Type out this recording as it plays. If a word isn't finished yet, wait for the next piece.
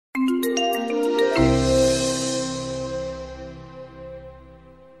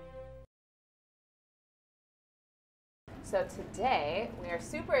So today we are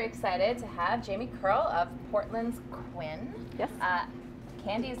super excited to have Jami Curl of Portland's Quinn. Yes.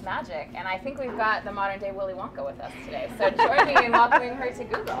 Candy is magic, and I think we've got the modern day Willy Wonka with us today. So join me in welcoming her to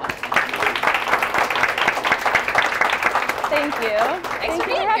Google. Thank you. Thanks for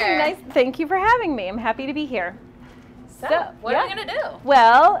being here. Thank you for having me. I'm happy to be here. So what are we going to do?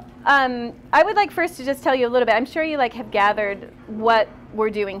 Well, I would like first to just tell you a little bit. I'm sure you have gathered what we're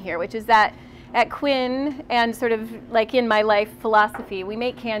doing here, which is that at Quinn and sort of like in my life philosophy, we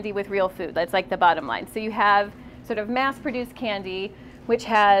make candy with real food. That's like the bottom line. So you have sort of mass-produced candy, which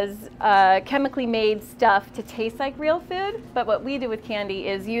has chemically made stuff to taste like real food. But what we do with candy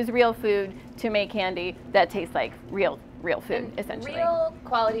is use real food to make candy that tastes like real food, and essentially. Real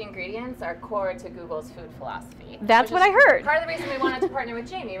quality ingredients are core to Google's food philosophy. That's what I heard. Part of the reason we wanted to partner with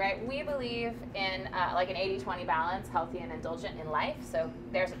Jami, right? We believe in like an 80-20 balance, healthy and indulgent in life. So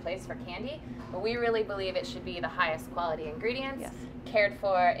there's a place for candy, but we really believe it should be the highest quality ingredients, yes, cared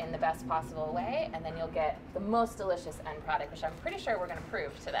for in the best possible way, and then you'll get the most delicious end product, which I'm pretty sure we're going to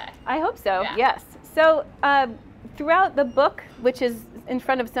prove today. I hope so, yeah. Yes. So throughout the book, which is in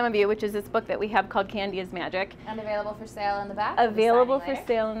front of some of you, which is this book that we have called Candy is Magic. And available for sale in the back? Available for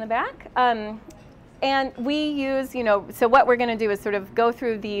sale in the back. And we use, so what we're going to do is sort of go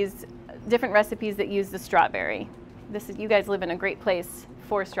through these different recipes that use the strawberry. You guys live in a great place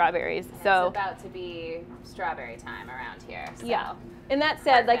for strawberries. So it's about to be strawberry time around here. So. Yeah. And that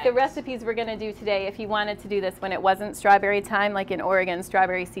said, like the recipes we're going to do today, if you wanted to do this when it wasn't strawberry time, like in Oregon,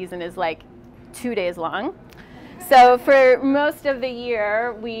 strawberry season is like 2 days long. So for most of the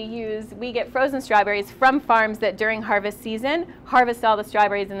year, we get frozen strawberries from farms that during harvest season harvest all the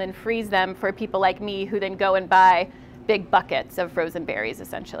strawberries and then freeze them for people like me who then go and buy big buckets of frozen berries,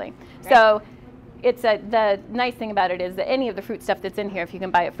 essentially. Right. So the nice thing about it is that any of the fruit stuff that's in here, if you can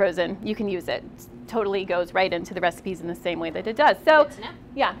buy it frozen, you can use it. Totally goes right into the recipes in the same way that it does. So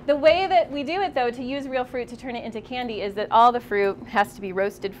yeah, the way that we do it though to use real fruit to turn it into candy is that all the fruit has to be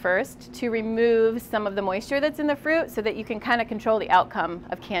roasted first to remove some of the moisture that's in the fruit so that you can kind of control the outcome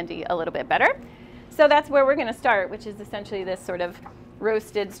of candy a little bit better. So that's where we're going to start, which is essentially this sort of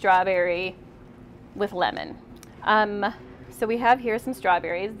roasted strawberry with lemon. So we have here some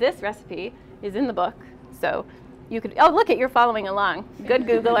strawberries. This recipe is in the book, so you could, oh look, you're following along. Good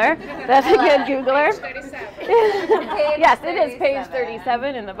Googler. That's a good Googler. Page 37. Yes, it is page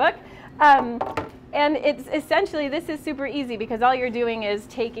 37 in the book. And it's essentially, this is super easy because all you're doing is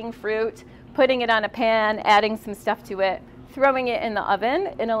taking fruit, putting it on a pan, adding some stuff to it, throwing it in the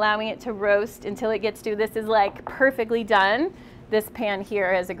oven and allowing it to roast until it gets to, this is like perfectly done. This pan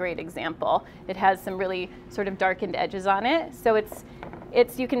here is a great example. It has some really sort of darkened edges on it. So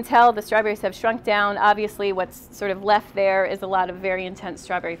you can tell the strawberries have shrunk down. Obviously what's sort of left there is a lot of very intense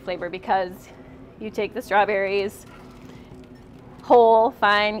strawberry flavor because you take the strawberries whole,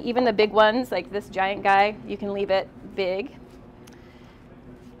 fine, even the big ones like this giant guy, you can leave it big.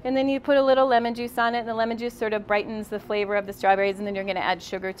 And then you put a little lemon juice on it, and the lemon juice sort of brightens the flavor of the strawberries, and then you're gonna add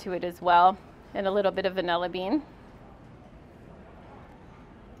sugar to it as well, and a little bit of vanilla bean.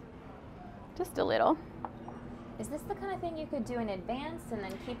 Just a little. Is this the kind of thing you could do in advance and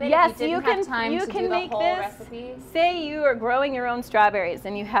then keep it yes, if you didn't have time to do the whole recipe? Say you are growing your own strawberries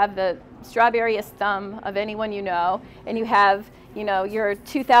and you have the strawberryest thumb of anyone you know, and you have, your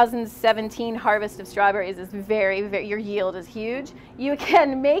 2017 harvest of strawberries is very, your yield is huge. You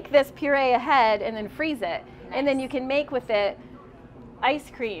can make this puree ahead and then freeze it. Nice. And then you can make with it ice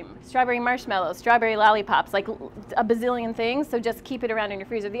cream, strawberry marshmallows, strawberry lollipops, like a bazillion things. So just keep it around in your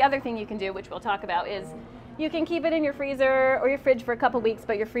freezer. The other thing you can do, which we'll talk about, is you can keep it in your freezer or your fridge for a couple weeks,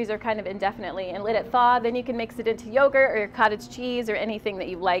 but your freezer kind of indefinitely, and let it thaw. Then you can mix it into yogurt or your cottage cheese or anything that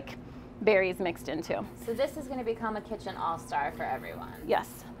you like berries mixed into. So this is going to become a kitchen all-star for everyone.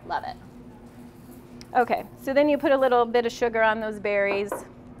 Yes. Love it. Okay, so then you put a little bit of sugar on those berries,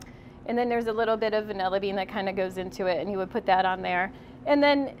 and then there's a little bit of vanilla bean that kind of goes into it, and you would put that on there. And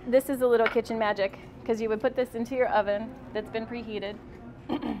then this is a little kitchen magic, because you would put this into your oven that's been preheated.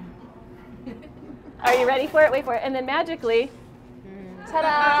 Are you ready for it? Wait for it. And then magically,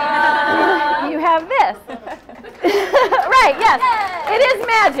 ta-da! You have this. Right, yes. Yay! It is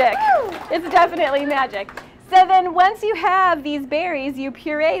magic. Woo! It's definitely magic. So then once you have these berries, you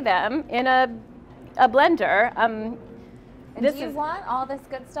puree them in a blender. Do you want all this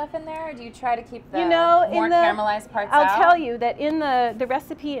good stuff in there, or do you try to keep the more caramelized parts out? I'll tell you that in the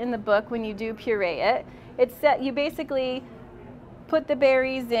recipe in the book, when you do puree it, you basically put the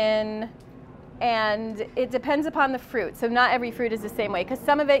berries in, and it depends upon the fruit. So not every fruit is the same way, because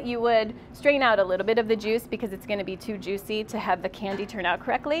some of it you would strain out a little bit of the juice because it's going to be too juicy to have the candy turn out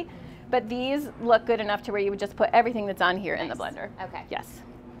correctly. But these look good enough to where you would just put everything that's on here in the blender. Okay. Yes.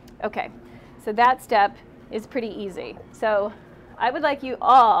 Okay. So that step is pretty easy. So I would like you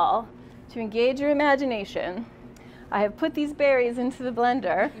all to engage your imagination. I have put these berries into the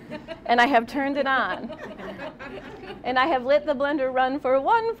blender and I have turned it on. And I have let the blender run for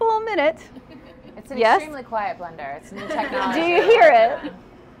 1 full minute. It's an extremely quiet blender. It's new technology. Do you hear it?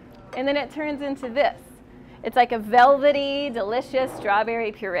 And then it turns into this. It's like a velvety, delicious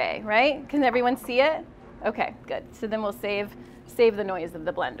strawberry puree, right? Can everyone see it? Okay, good. So then we'll save the noise of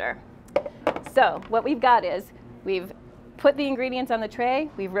the blender. So what we've got is we've put the ingredients on the tray,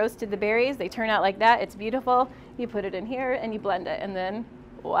 we've roasted the berries, they turn out like that, it's beautiful. You put it in here and you blend it, and then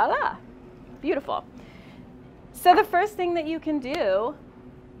voila, beautiful. So the first thing that you can do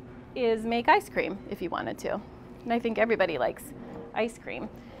is make ice cream if you wanted to. And I think everybody likes ice cream.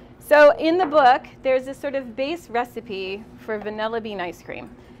 So in the book, there's this sort of base recipe for vanilla bean ice cream.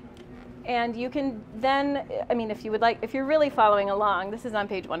 And you can then, I mean, if you would like, if you're really following along, this is on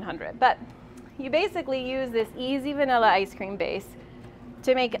page 100, but you basically use this easy vanilla ice cream base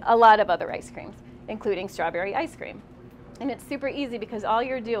to make a lot of other ice creams, including strawberry ice cream. And it's super easy because all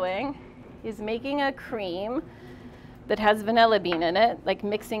you're doing is making a cream that has vanilla bean in it, like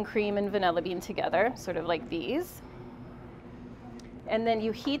mixing cream and vanilla bean together, sort of like these. And then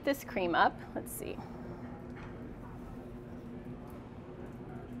you heat this cream up. Let's see.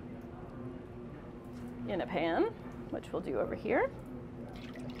 In a pan, which we'll do over here.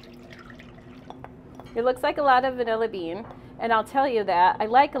 It looks like a lot of vanilla bean, and I'll tell you that I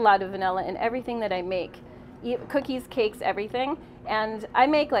like a lot of vanilla in everything that I make. Cookies, cakes, everything. And I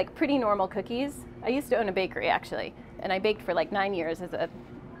make like pretty normal cookies. I used to own a bakery actually, and I baked for like 9 years as a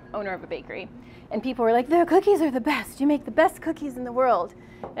owner of a bakery. And people were like, their cookies are the best. You make the best cookies in the world.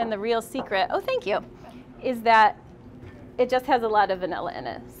 And the real secret, oh thank you, is that it just has a lot of vanilla in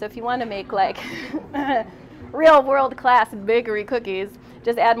it. So if you want to make like real world-class bakery cookies,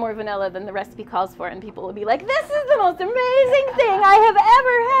 just add more vanilla than the recipe calls for, and people will be like, this is the most amazing thing I have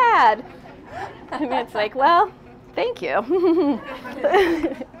ever had. And it's like, well, thank you.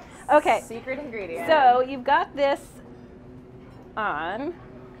 Okay. Secret ingredient. So you've got this on.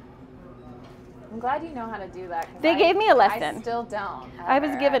 I'm glad you know how to do that. They gave me a lesson. I still don't. I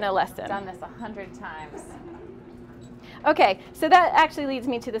was given a lesson. I've done this 100 times. Okay, so that actually leads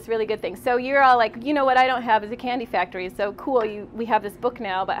me to this really good thing. So you're all like, you know what I don't have is a candy factory. So cool, we have this book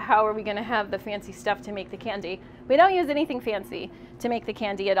now, but how are we going to have the fancy stuff to make the candy? We don't use anything fancy to make the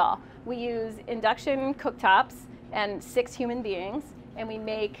candy at all. We use induction cooktops and 6 human beings, and we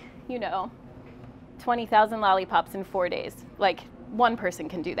make, you know, 20,000 lollipops in 4 days. Like, one person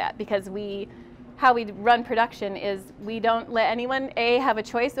can do that because how we run production is we don't let anyone, have a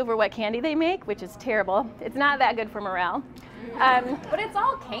choice over what candy they make, which is terrible. It's not that good for morale. But it's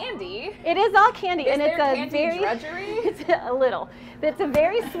all candy. It is all candy, Is and there it's a candy very drudgery? It's a little. It's a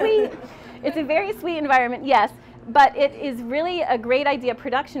very sweet. It's a very sweet environment, yes. But it is really a great idea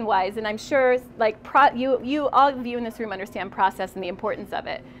production-wise, and I'm sure, like you all of you in this room understand process and the importance of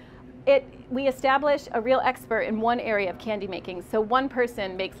it. We establish a real expert in one area of candy making. So one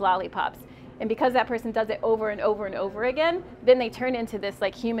person makes lollipops. And because that person does it over and over and over again, then they turn into this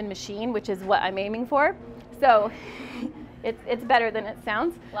like human machine, which is what I'm aiming for. So it's better than it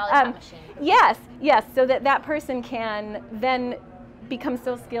sounds. Lollipop machine. Yes, so that person can then become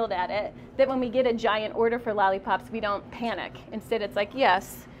so skilled at it that when we get a giant order for lollipops, we don't panic. Instead, it's like,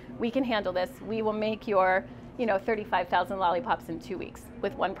 yes, we can handle this. We will make your 35,000 lollipops in 2 weeks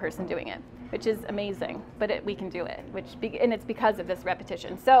with one person doing it, which is amazing. But we can do it, and it's because of this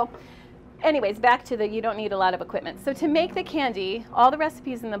repetition. So anyways, back to you don't need a lot of equipment. So to make the candy, all the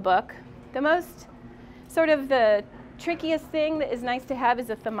recipes in the book, the trickiest thing that is nice to have is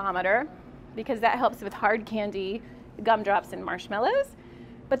a thermometer, because that helps with hard candy, gumdrops, and marshmallows.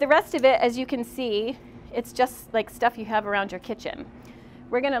 But the rest of it, as you can see, it's just like stuff you have around your kitchen.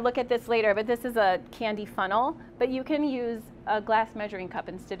 We're going to look at this later, but this is a candy funnel, but you can use a glass measuring cup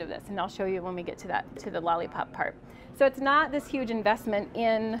instead of this, and I'll show you when we get to the lollipop part. So it's not this huge investment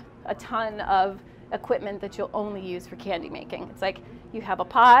in a ton of equipment that you'll only use for candy making. It's like you have a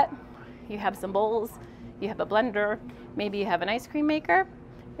pot, you have some bowls, you have a blender, maybe you have an ice cream maker,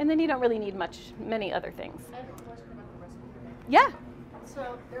 and then you don't really need many other things. I have a question about the recipe. Yeah.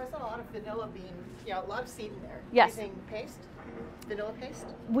 So there's a lot of vanilla bean, a lot of seed in there. Yes. Using paste, vanilla paste?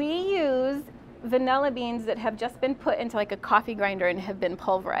 We use vanilla beans that have just been put into like a coffee grinder and have been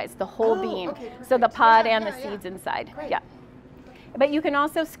pulverized, the whole bean. Okay, so the perfect. pod Yeah, and the yeah, seeds yeah. inside. Great. Yeah. But you can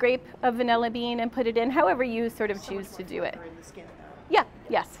also scrape a vanilla bean and put it in however you sort of choose to do it. In the skin. Yeah,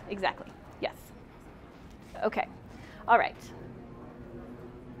 yes, exactly. Yes. Okay. All right.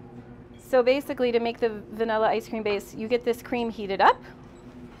 So basically, to make the vanilla ice cream base, you get this cream heated up,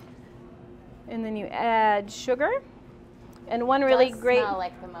 and then you add sugar. And one really great. It smell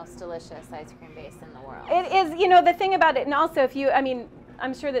like the most delicious ice cream base in the world. It is, you know, the thing about it, and also if you, I mean,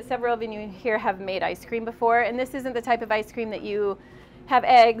 I'm sure that several of you here have made ice cream before, and this isn't the type of ice cream that you have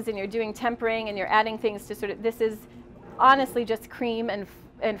eggs and you're doing tempering and you're adding things to sort of, this is honestly just cream and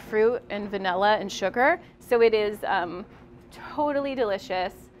fruit and vanilla and sugar. So it is totally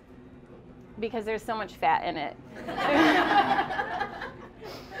delicious because there's so much fat in it.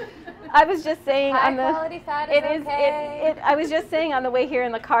 I was just saying high quality fat is okay. I was just saying on the way here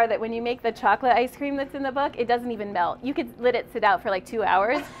in the car that when you make the chocolate ice cream that's in the book, it doesn't even melt. You could let it sit out for like 2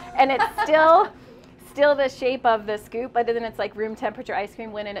 hours, and it's still the shape of the scoop, but then it's like room temperature ice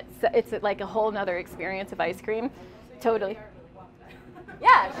cream when it's like a whole nother experience of ice cream. Totally.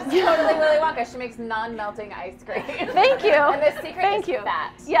 Yeah, she's totally Willy Wonka. She makes non-melting ice cream. Thank you. And the secret is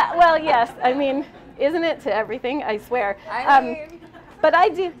fat. Yeah, well, yes. I mean, isn't it to everything? I swear. I mean. But I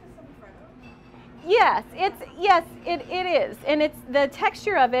do. Yes, it is, and it's the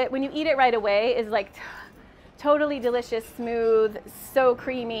texture of it when you eat it right away is like totally delicious, smooth, so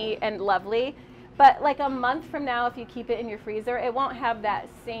creamy and lovely. But like a month from now, if you keep it in your freezer, it won't have that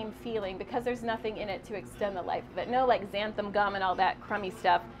same feeling because there's nothing in it to extend the life of it. No like xanthan gum and all that crummy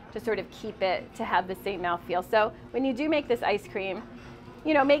stuff to sort of keep it to have the same mouthfeel. So when you do make this ice cream,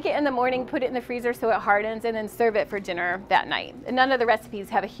 you know, make it in the morning, put it in the freezer so it hardens, and then serve it for dinner that night. And none of the recipes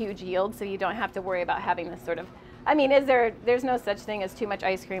have a huge yield, so you don't have to worry about having this sort of, I mean, there's no such thing as too much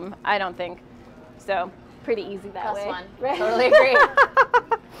ice cream, I don't think. So pretty easy that way. +1. Right? Totally agree.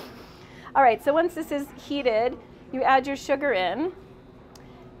 All right, so once this is heated, you add your sugar in.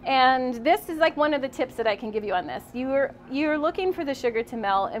 And this is like one of the tips that I can give you on this. You're looking for the sugar to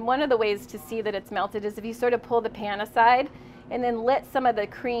melt, and one of the ways to see that it's melted is if you sort of pull the pan aside and then let some of the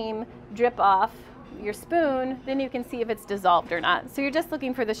cream drip off your spoon, then you can see if it's dissolved or not. So you're just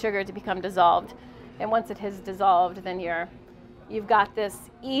looking for the sugar to become dissolved. And once it has dissolved, then you've got this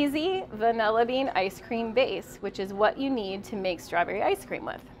easy vanilla bean ice cream base, which is what you need to make strawberry ice cream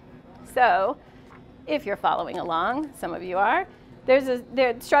with. So if you're following along, some of you are,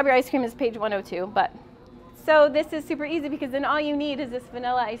 strawberry ice cream is page 102, but so this is super easy because then all you need is this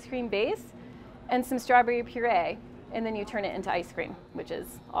vanilla ice cream base and some strawberry puree, and then you turn it into ice cream, which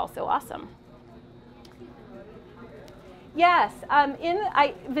is also awesome. Yes,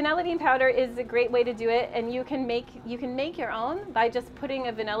 vanilla bean powder is a great way to do it, and you can make your own by just putting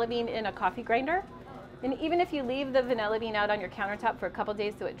a vanilla bean in a coffee grinder. And even if you leave the vanilla bean out on your countertop for a couple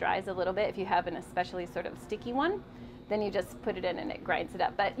days so it dries a little bit, if you have an especially sort of sticky one, then you just put it in and it grinds it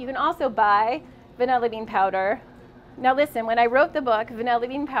up. But you can also buy vanilla bean powder. Now listen, when I wrote the book, vanilla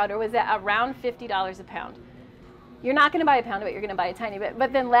bean powder was at around $50 a pound. You're not going to buy a pound of it, you're going to buy a tiny bit.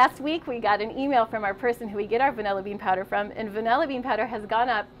 But then last week we got an email from our person who we get our vanilla bean powder from, and vanilla bean powder has gone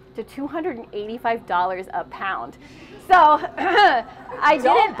up to $285 a pound. So I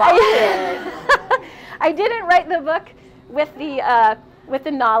didn't write the book with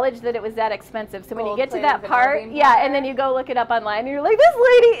the knowledge that it was that expensive. So when you get to that part, yeah, and then you go look it up online, and you're like, this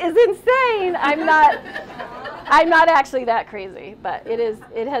lady is insane. I'm not actually that crazy, but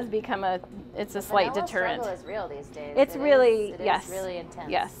it has become a slight deterrent. Struggle is real these days. It's really, yes, really intense.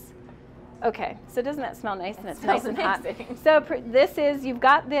 Yes. Okay, so doesn't that smell nice? And it smells nice and hot. amazing. So you've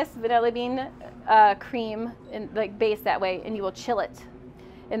got this vanilla bean cream and like base that way, and you will chill it.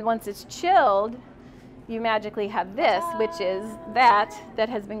 And once it's chilled, you magically have this, which is that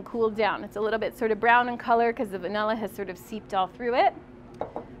has been cooled down. It's a little bit sort of brown in color because the vanilla has sort of seeped all through it.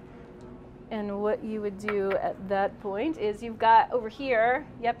 And what you would do at that point is you've got over here,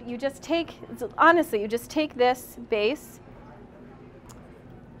 yep, you just take this base.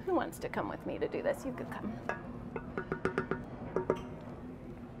 Who wants to come with me to do this? You could come.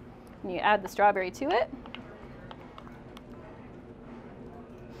 And you add the strawberry to it.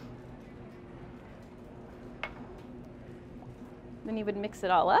 Then you would mix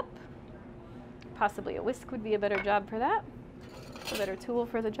it all up. Possibly a whisk would be a better job for that, a better tool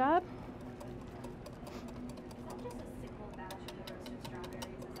for the job.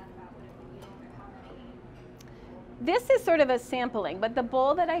 This is sort of a sampling, but the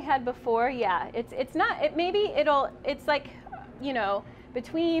bowl that I had before, yeah, it's like, you know,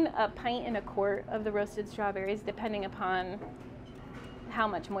 between a pint and a quart of the roasted strawberries, depending upon how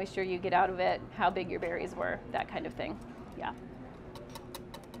much moisture you get out of it, how big your berries were, that kind of thing, yeah.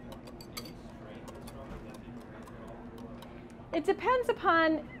 It depends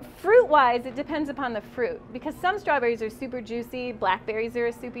upon, fruit-wise, it depends upon the fruit, because some strawberries are super juicy, blackberries are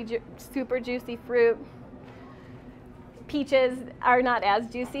a super juicy fruit. peaches are not as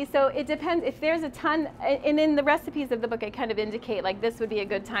juicy. So it depends. If there's a ton, and in the recipes of the book I kind of indicate like this would be a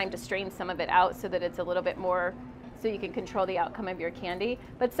good time to strain some of it out so that it's a little bit more, so you can control the outcome of your candy.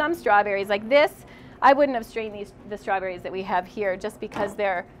 But some strawberries like this, I wouldn't have strained the strawberries that we have here just because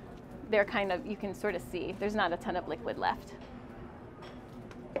they're kind of, you can sort of see, there's not a ton of liquid left.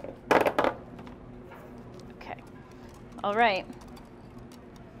 Okay, all right.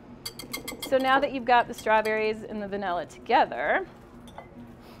 So now that you've got the strawberries and the vanilla together,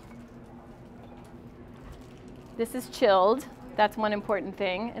 this is chilled. That's one important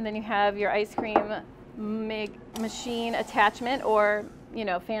thing. And then you have your ice cream machine attachment, or, you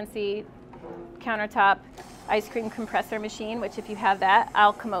know, fancy countertop ice cream compressor machine, which if you have that,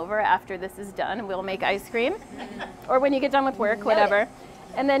 I'll come over after this is done and we'll make ice cream. Or when you get done with work, whatever.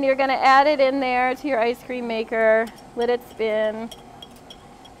 And then you're gonna add it in there to your ice cream maker, let it spin.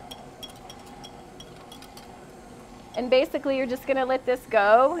 And basically you're just gonna let this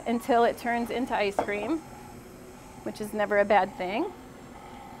go until it turns into ice cream, which is never a bad thing.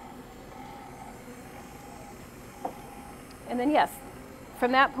 And then yes,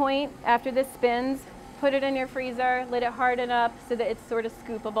 from that point, after this spins, put it in your freezer, let it harden up so that it's sort of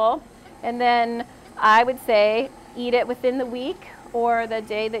scoopable. And then I would say eat it within the week or the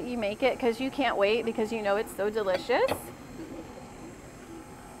day that you make it, because you can't wait because you know it's so delicious.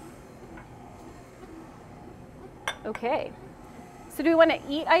 Okay, so do we want to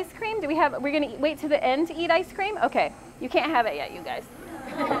eat ice cream? We're going to wait to the end to eat ice cream? Okay, you can't have it yet, you guys.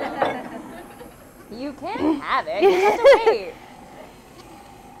 You can have it, you have to wait.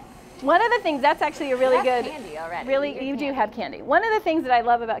 One of the things, that's actually a really good, candy already. Really, you do have candy. One of the things that I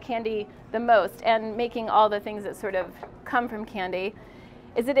love about candy the most, and making all the things that sort of come from candy,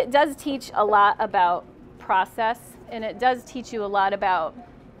 is that it does teach a lot about process, and it does teach you a lot about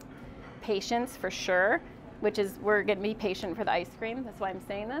patience for sure, which is, we're going to be patient for the ice cream. That's why I'm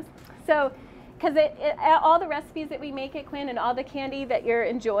saying this. So, because all the recipes that we make at Quinn and all the candy that you're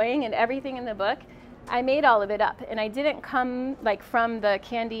enjoying and everything in the book, I made all of it up, and I didn't come like from the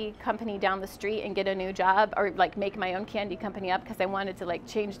candy company down the street and get a new job or like make my own candy company up because I wanted to like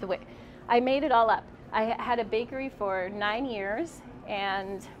change the way. I made it all up. I had a bakery for 9 years,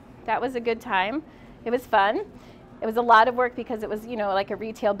 and that was a good time. It was fun. It was a lot of work because it was, you know, like a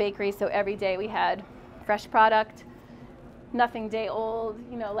retail bakery, so every day we had fresh product, nothing day old,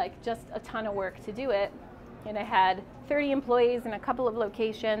 you know, like just a ton of work to do it. And I had 30 employees in a couple of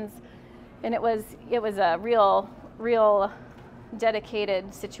locations. And it was a real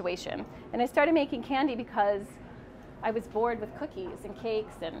dedicated situation. And I started making candy because I was bored with cookies and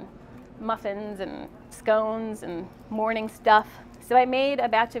cakes and muffins and scones and morning stuff. So I made a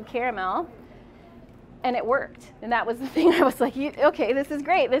batch of caramel, and it worked. And that was the thing. I was like, okay, this is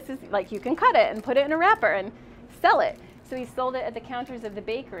great. This is like, you can cut it and put it in a wrapper and sell it. So we sold it at the counters of the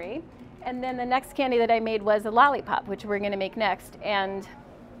bakery. And then the next candy that I made was a lollipop, which we're going to make next. And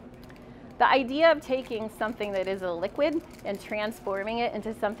the idea of taking something that is a liquid and transforming it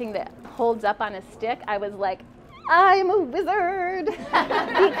into something that holds up on a stick, I was like, I'm a wizard.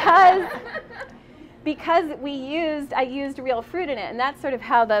 because I used real fruit in it. And that's sort of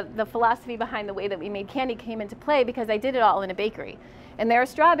how the philosophy behind the way that we made candy came into play, because I did it all in a bakery. And there are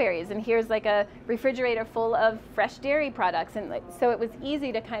strawberries, and here's like a refrigerator full of fresh dairy products. And so it was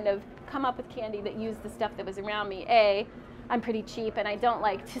easy to kind of come up with candy that used the stuff that was around me. I'm pretty cheap, and I don't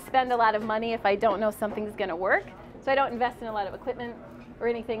like to spend a lot of money if I don't know something's going to work. So I don't invest in a lot of equipment or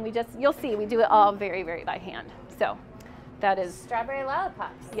anything. You'll see, we do it all very, very by hand. So that is strawberry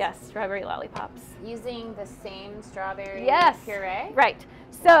lollipops. Yes, strawberry lollipops. Using the same strawberry puree? Right.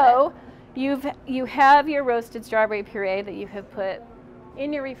 So you have your roasted strawberry puree that you have put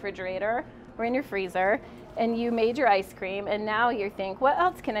in your refrigerator or in your freezer, and you made your ice cream, and now you think, what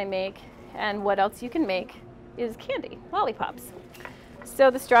else can I make? And what else you can make is candy, lollipops.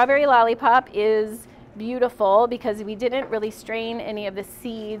 So the strawberry lollipop is beautiful because we didn't really strain any of the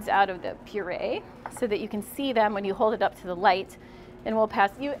seeds out of the puree so that you can see them when you hold it up to the light. And we'll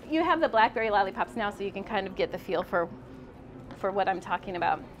pass, you have the blackberry lollipops now, so you can kind of get the feel for what I'm talking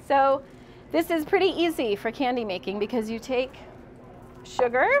about. So this is pretty easy for candy making because you take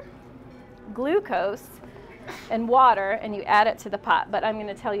sugar, glucose, and water, and you add it to the pot. But I'm going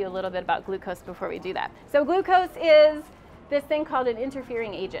to tell you a little bit about glucose before we do that. So glucose is this thing called an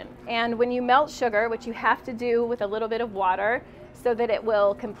interfering agent. And when you melt sugar, which you have to do with a little bit of water so that it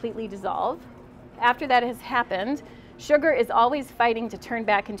will completely dissolve, after that has happened, sugar is always fighting to turn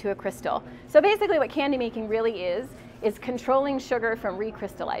back into a crystal. So basically what candy making really is controlling sugar from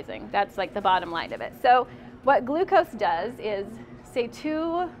recrystallizing. That's like the bottom line of it. So what glucose does is, say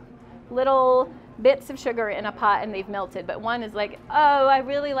 2 little bits of sugar in a pot and they've melted, but one is like, oh, I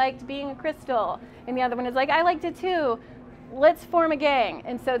really liked being a crystal, and the other one is like, I liked it too, let's form a gang.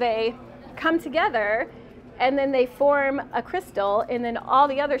 And so they come together and then they form a crystal, and then all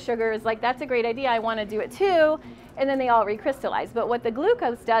the other sugar is like, that's a great idea, I want to do it too, and then they all recrystallize. But what the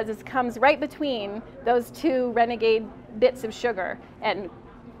glucose does is comes right between those two renegade bits of sugar and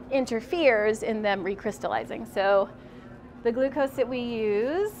interferes in them recrystallizing. So the glucose that we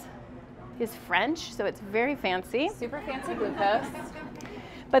use is French, so it's very fancy. Super fancy glucose.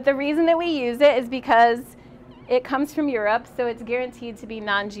 But the reason that we use it is because it comes from Europe, so it's guaranteed to be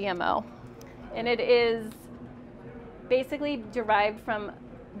non-GMO. And it is basically derived from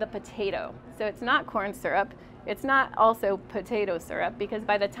the potato. So it's not corn syrup. It's not also potato syrup, because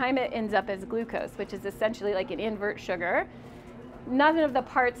by the time it ends up as glucose, which is essentially like an invert sugar, none of the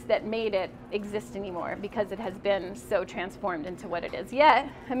parts that made it exist anymore because it has been so transformed into what it is. Yet,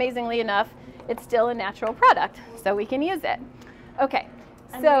 amazingly enough, it's still a natural product, so we can use it. Okay,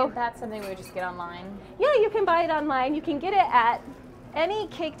 so that's something we would just get online? Yeah, you can buy it online. You can get it at any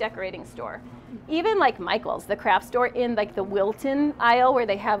cake decorating store. Even like Michael's, the craft store, in like the Wilton aisle where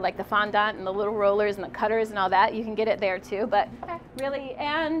they have like the fondant and the little rollers and the cutters and all that, you can get it there too. But really,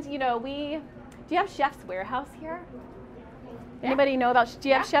 and you know, do you have Chef's Warehouse here? Yeah. Anybody know about, do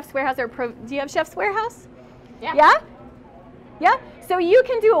you have Chef's Warehouse, or do you have Chef's Warehouse? Yeah. Yeah? Yeah? So you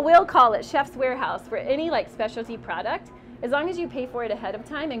can do a will call at Chef's Warehouse for any like specialty product. As long as you pay for it ahead of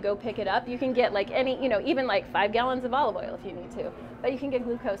time and go pick it up, you can get like any, you know, even like 5 gallons of olive oil if you need to. But you can get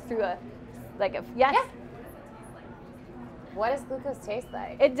glucose through yes? Yeah. What does glucose taste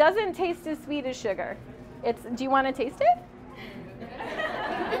like? It doesn't taste as sweet as sugar. Do you want to taste it?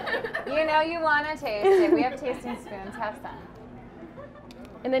 You know you want to taste it. We have tasting spoons. Have some.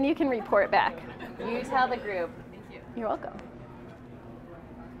 And then you can report back. You tell the group. Thank you. You're welcome.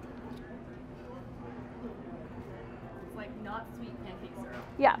 It's like not sweet pancake syrup.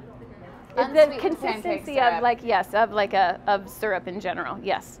 Yeah. Unsweet The consistency pancake syrup. of syrup in general.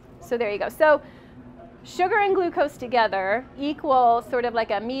 Yes. So there you go. So sugar and glucose together equal sort of like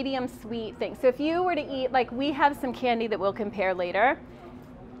a medium sweet thing. So if you were to eat, like we have some candy that we'll compare later.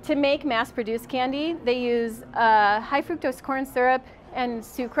 To make mass-produced candy, they use high fructose corn syrup and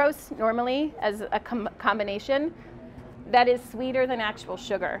sucrose normally as a combination that is sweeter than actual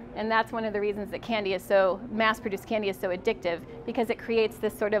sugar. And that's one of the reasons that mass-produced candy is so addictive, because it creates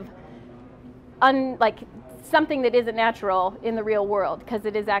this sort of like something that isn't natural in the real world, because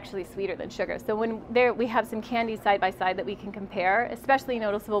it is actually sweeter than sugar. So when we have some candies side by side that we can compare, especially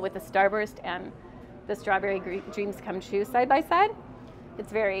noticeable with the Starburst and the Strawberry Dreams Come True side by side.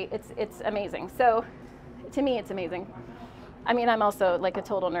 It's amazing. So to me, it's amazing. I mean, I'm also like a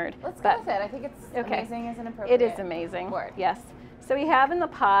total nerd. Let's go with it. I think it's amazing is an appropriate It is amazing. word. Yes. So we have in the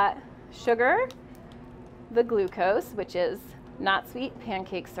pot sugar, the glucose, which is not sweet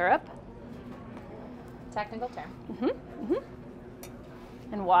pancake syrup. Technical term.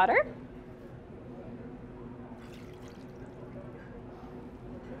 And water.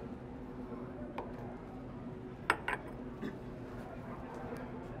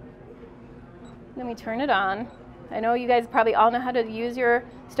 Then we turn it on. I know you guys probably all know how to use your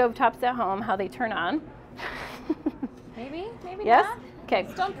stovetops at home, how they turn on. Maybe yes? not. Okay.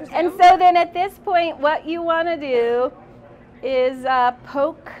 Don't presume. And so then at this point, what you want to do is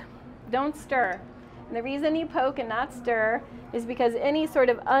poke, don't stir. And the reason you poke and not stir is because any sort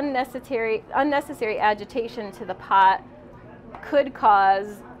of unnecessary agitation to the pot could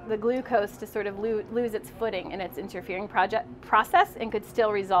cause the glucose to sort of lose its footing in its interfering process and could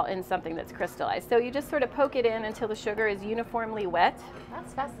still result in something that's crystallized. So you just sort of poke it in until the sugar is uniformly wet.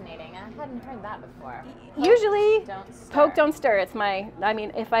 That's fascinating. I hadn't heard that before. Usually, don't stir. Poke, don't stir. It's I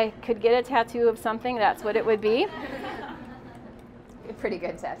mean, if I could get a tattoo of something, that's what it would be. A pretty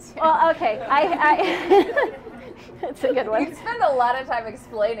good tattoo. Well, okay. It's a good one. You spend a lot of time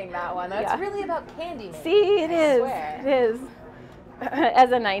explaining that one. That's really about candy making. See, it is. Swear. It is.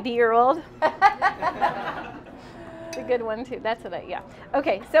 As a 90-year-old. It's a good one, too. That's what yeah.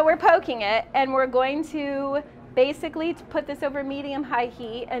 Okay, so we're poking it, and we're going to basically put this over medium-high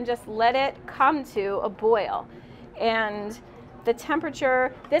heat and just let it come to a boil. And the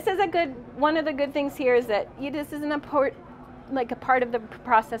temperature, this is one of the good things here is that this isn't a part of the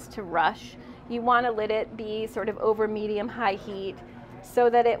process to rush. You want to let it be sort of over medium-high heat so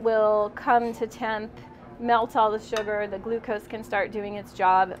that it will come to temp, melt all the sugar, the glucose can start doing its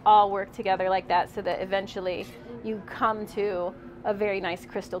job, all work together like that so that eventually you come to a very nice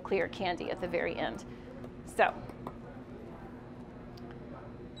crystal clear candy at the very end. So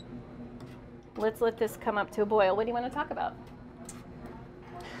let's let this come up to a boil. What do you want to talk about?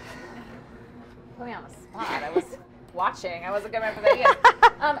 put me on the spot. I was watching. I wasn't going to remember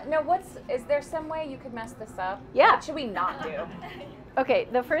that. No, is there some way you could mess this up? Yeah. What should we not do? Okay,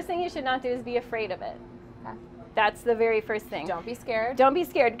 the first thing you should not do is be afraid of it. Okay. That's the very first thing. Don't be scared. Don't be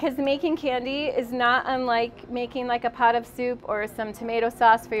scared, because making candy is not unlike making like a pot of soup or some tomato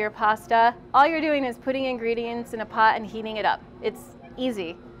sauce for your pasta. All you're doing is putting ingredients in a pot and heating it up. It's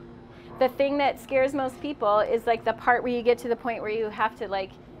easy. The thing that scares most people is like the part where you get to the point where you have to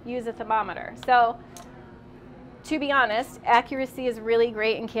like use a thermometer. So to be honest, accuracy is really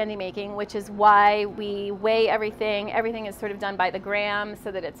great in candy making, which is why we weigh everything. Everything is sort of done by the gram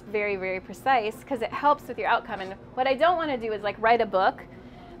so that it's very, very precise, because it helps with your outcome. And what I don't want to do is like write a book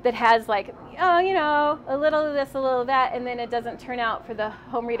that has like, oh, you know, a little of this, a little of that, and then it doesn't turn out for the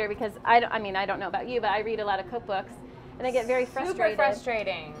home reader, because I don't know about you, but I read a lot of cookbooks and I get very frustrated. Super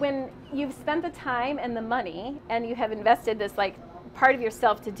frustrating. When you've spent the time and the money and you have invested this like part of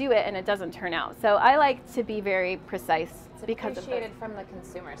yourself to do it and it doesn't turn out. So I like to be very precise because of appreciated from the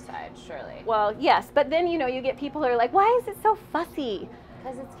consumer side, surely. Well, yes, but then you know you get people who are like, why is it so fussy?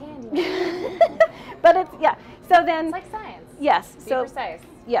 Because it's candy. But it's, yeah. So then it's like science. Yes. Be precise.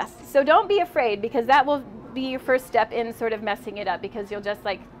 Yes. So don't be afraid, because that will be your first step in sort of messing it up, because you'll just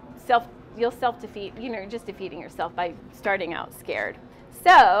like self-defeat, you know, you're just defeating yourself by starting out scared.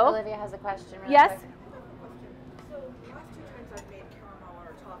 So Olivia has a question really yes. quick.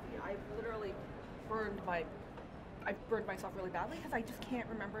 I've burned myself really badly because I just can't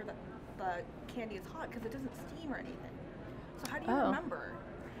remember that the candy is hot because it doesn't steam or anything. So how do you remember?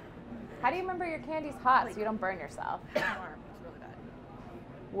 How do you remember your candy's hot so you don't burn yourself? My arm is really bad.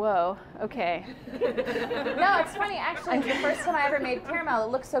 Whoa, okay. No, it's funny, actually, the first time I ever made caramel,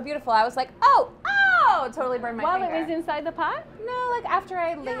 it looked so beautiful. I was like, oh, totally burned my finger. While it was inside the pot? No, like after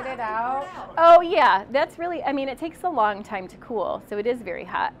I laid it out. Oh yeah, that's really, I mean, it takes a long time to cool, so it is very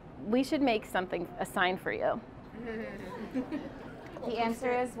hot. We should make something, a sign for you. The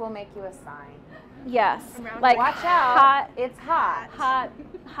answer is we'll make you a sign. Yes, like watch out, hot, it's hot.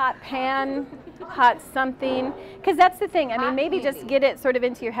 Hot pan, hot something. Because that's the thing, I mean, maybe just get it sort of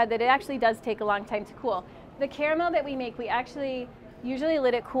into your head that it actually does take a long time to cool. The caramel that we make, we actually usually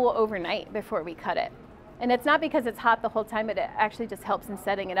let it cool overnight before we cut it. And it's not because it's hot the whole time, but it actually just helps in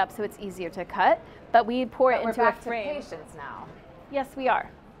setting it up so it's easier to cut. But we pour it into a frame. We're back to patience now. Yes, we are,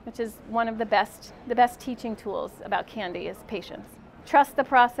 which is one of the best teaching tools about candy is patience. Trust the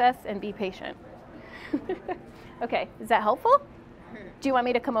process and be patient. Okay, is that helpful? Do you want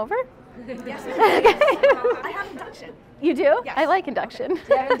me to come over? Yes. I have induction. You do? Yes. I like induction. Do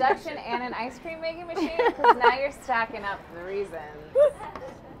you have induction and an ice cream making machine? Because now you're stacking up the reasons.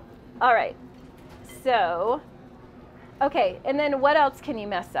 All right. So, okay, and then what else can you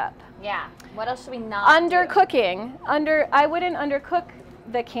mess up? Yeah. What else should we not do? Undercooking. I wouldn't undercook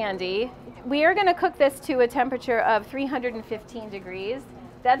the candy. We are going to cook this to a temperature of 315 degrees.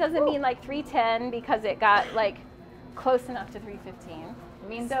 That doesn't mean like 310 because it got like close enough to 315. It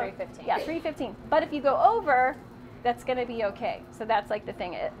means 315. Yeah, 315. But if you go over, that's going to be okay. So that's like the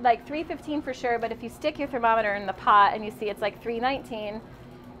thing. Like 315 for sure, but if you stick your thermometer in the pot and you see it's like 319,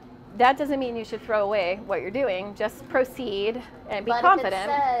 that doesn't mean you should throw away what you're doing. Just proceed and be confident. But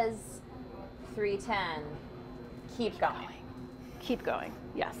if it says 310, keep going. Keep going,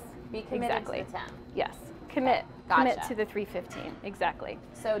 yes. Be committed exactly. to the 10. Yes, commit. Gotcha. Commit to the 315, exactly.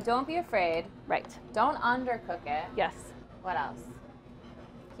 So don't be afraid. Right. Don't undercook it. Yes. What else?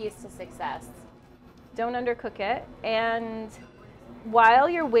 Keys to success. Don't undercook it. And while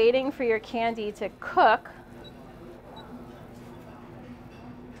you're waiting for your candy to cook,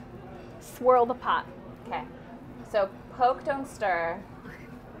 swirl the pot. Okay. So poke, don't stir.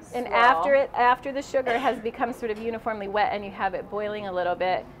 And Swirl. after the sugar has become sort of uniformly wet and you have it boiling a little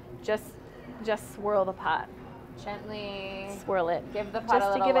bit, just swirl the pot. Gently Swirl it. give the pot Just a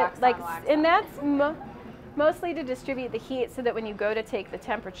to little give wax it like, on, wax and on. that's mostly to distribute the heat so that when you go to take the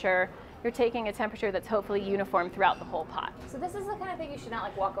temperature, you're taking a temperature that's hopefully uniform throughout the whole pot. So this is the kind of thing you should not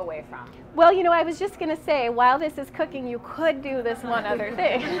like walk away from. Well, you know, I was just going to say, while this is cooking, you could do this one other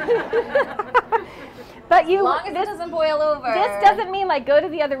thing. But As long as it doesn't boil over. This doesn't mean like go to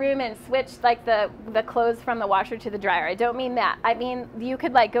the other room and switch like the clothes from the washer to the dryer. I don't mean that. I mean you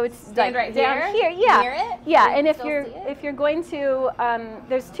could like go Stand right down here? yeah, Near it? yeah. So And you if still you're see it? if you're going to,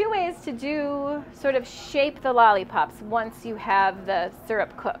 there's two ways to do sort of shape the lollipops once you have the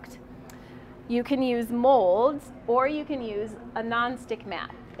syrup cooked. You can use molds or you can use a nonstick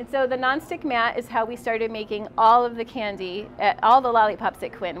mat. And so the nonstick mat is how we started making all of the candy, all the lollipops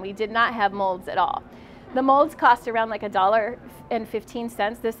at Quinn. We did not have molds at all. The molds cost around like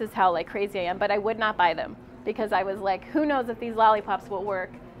 $1.15. This is how like crazy I am, but I would not buy them because I was like, who knows if these lollipops will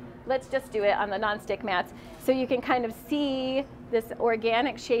work let's just do it on the nonstick mats. So you can kind of see this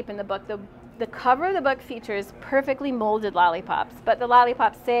organic shape in the book. The cover of the book features perfectly molded lollipops, but the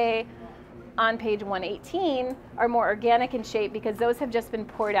lollipops, say, on page 118 are more organic in shape because those have just been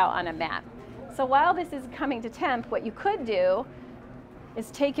poured out on a mat. So while this is coming to temp, what you could do is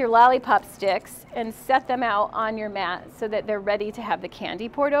take your lollipop sticks and set them out on your mat so that they're ready to have the candy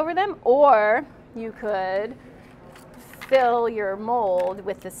poured over them, or you could fill your mold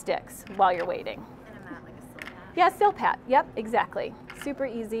with the sticks while you're waiting. And a mat like a silk hat? Yeah, silk hat. Yep, exactly. Super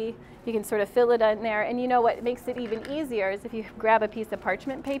easy. You can sort of fill it in there. And you know what makes it even easier is if you grab a piece of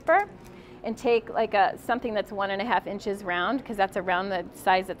parchment paper and take like something that's 1.5 inches round, because that's around the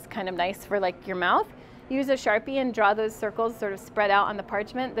size that's kind of nice for like your mouth. Use a Sharpie and draw those circles sort of spread out on the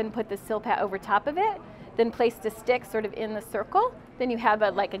parchment, then put the silk hat over top of it, then place the stick sort of in the circle. Then you have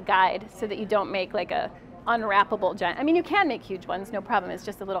like a guide so that you don't make like a unwrappable giant. I mean, you can make huge ones, no problem. It's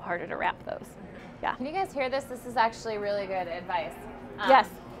just a little harder to wrap those. Yeah. Can you guys hear this? This is actually really good advice. Yes.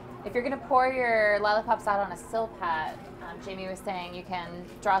 If you're going to pour your lollipops out on a silk hat, Jamie was saying you can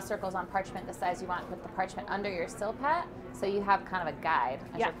draw circles on parchment the size you want, put the parchment under your silk hat, so you have kind of a guide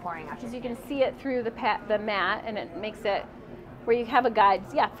as you're pouring out. Because you can see it through the mat, and it makes it where you have a guide,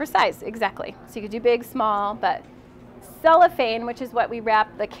 for size, exactly. So you could do big, small, but cellophane, which is what we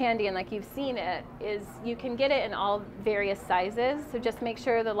wrap the candy in, like you've seen it, is you can get it in all various sizes. So just make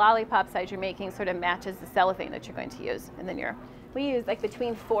sure the lollipop size you're making sort of matches the cellophane that you're going to use, and then we use like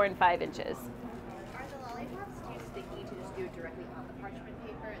between 4 and 5 inches. Are the lollipops too sticky to just do it directly on the parchment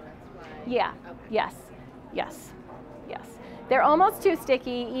paper, and that's why? Yeah. Okay. Yes. They're almost too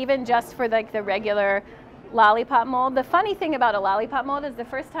sticky, even just for like the regular lollipop mold. The funny thing about a lollipop mold is the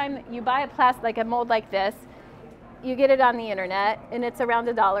first time you buy a mold like this, you get it on the internet, and it's around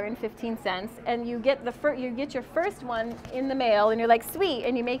 $1.15, and you get your first one in the mail, and you're like, sweet,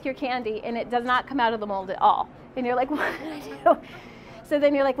 and you make your candy, and it does not come out of the mold at all. And you're like, what did I do? So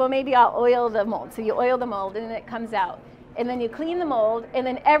then you're like, well, maybe I'll oil the mold. So you oil the mold, and then it comes out. And then you clean the mold, and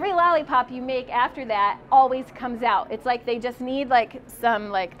then every lollipop you make after that always comes out. It's like they just need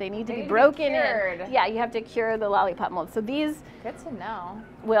they need to be broken in. Yeah, you have to cure the lollipop mold. So these Good to know.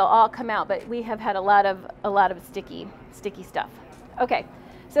 will all come out, but we have had a lot of sticky stuff. Okay,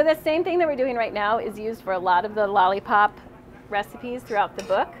 so the same thing that we're doing right now is used for a lot of the lollipop recipes throughout the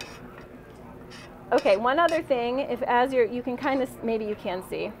book. Okay, one other thing, you can kind of, maybe you can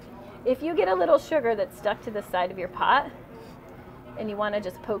see, if you get a little sugar that's stuck to the side of your pot and you want to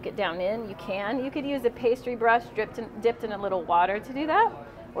just poke it down in, you can. You could use a pastry brush dipped in a little water to do that,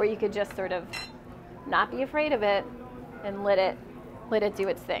 or you could just sort of not be afraid of it and let it do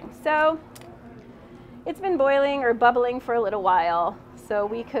its thing. So it's been boiling or bubbling for a little while, so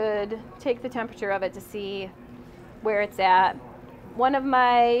we could take the temperature of it to see where it's at.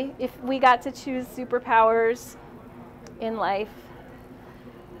 If we got to choose superpowers in life,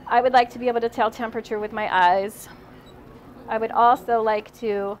 I would like to be able to tell temperature with my eyes. I would also like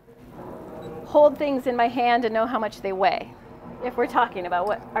to hold things in my hand and know how much they weigh, if we're talking about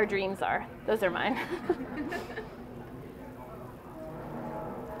what our dreams are. Those are mine.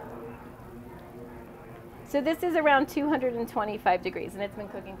 So this is around 225 degrees, and it's been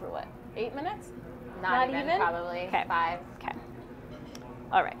cooking for what, 8 minutes? Not even? Probably 5. Okay.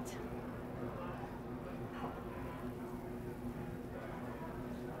 All right.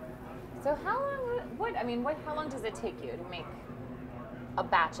 So how long does it take you to make a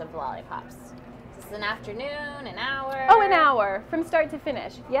batch of lollipops? Is this an afternoon, an hour? Oh, an hour from start to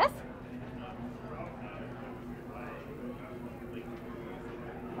finish. Yes?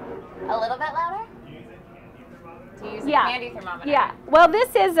 A little bit louder? Do you use a candy thermometer? Yeah. Well,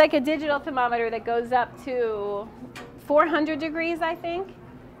 this is like a digital thermometer that goes up to 400 degrees, I think.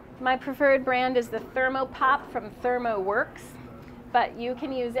 My preferred brand is the Thermopop from ThermoWorks. But you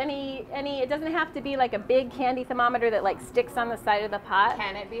can use any, it doesn't have to be like a big candy thermometer that like sticks on the side of the pot.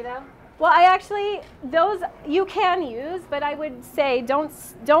 Can it be though? Well, those you can use, but I would say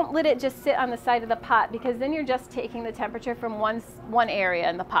don't let it just sit on the side of the pot, because then you're just taking the temperature from one area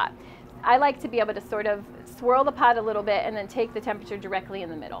in the pot. I like to be able to sort of swirl the pot a little bit and then take the temperature directly in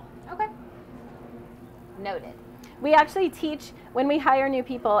the middle. Okay. Noted. We actually teach, when we hire new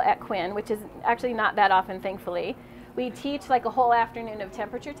people at Quinn, which is actually not that often, thankfully, we teach like a whole afternoon of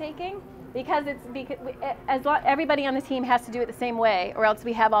temperature taking, because everybody on the team has to do it the same way, or else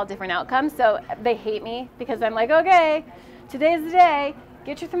we have all different outcomes. So they hate me because I'm like, okay, today's the day,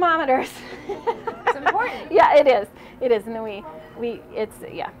 get your thermometers. It's important. Yeah, it is. It is. And then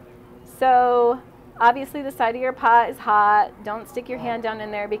So obviously the side of your pot is hot. Don't stick your hand down in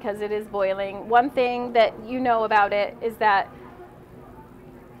there because it is boiling. One thing that you know about it is that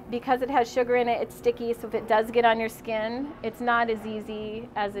because it has sugar in it, it's sticky, so if it does get on your skin, it's not as easy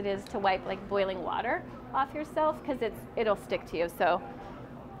as it is to wipe like boiling water off yourself, because it'll stick to you. So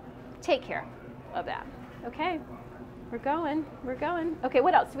take care of that. Okay, we're going. Okay,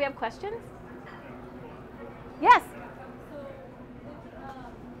 what else? Do we have questions? Yes.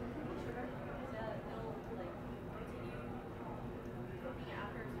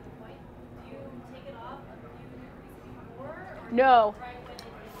 No,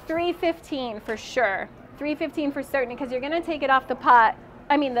 315 for sure. 315 for certain, because you're going to take it off the pot.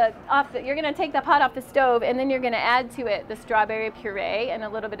 I mean, you're going to take the pot off the stove, and then you're going to add to it the strawberry puree and a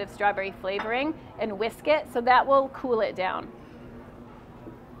little bit of strawberry flavoring and whisk it, so that will cool it down.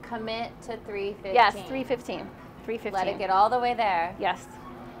 Commit to 315. Yes, 315. 315. Let it get all the way there. Yes.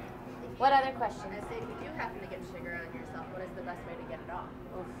 What other questions? I say if you do happen to get sugar on yourself, what is the best way to get it off?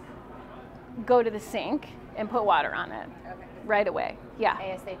 Go to the sink and put water on it. Okay. Right away. Yeah.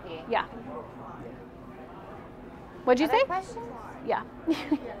 ASAP. Yeah. What'd you Other say? questions? Yeah.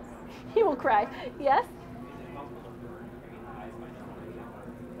 He will cry. Yes?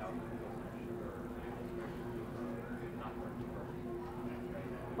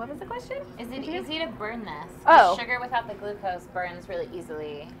 What was the question? Is it easy to burn this? Oh. Sugar without the glucose burns really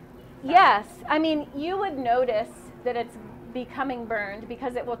easily. Yes. I mean, you would notice that it's becoming burned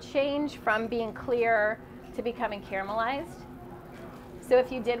because it will change from being clear to becoming caramelized. So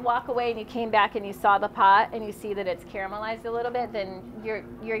if you did walk away and you came back and you saw the pot and you see that it's caramelized a little bit, then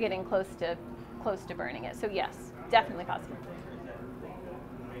you're getting close to burning it. So yes, definitely possible.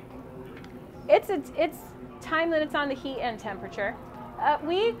 It's time that it's on the heat and temperature.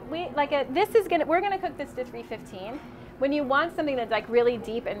 We're gonna cook this to 315. When you want something that's like really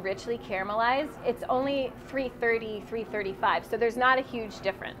deep and richly caramelized, it's only 330, 335. So there's not a huge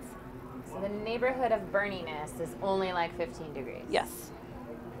difference. So the neighborhood of burniness is only like 15 degrees. Yes,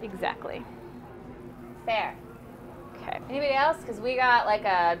 exactly. Fair. Okay. Anybody else? Because we got like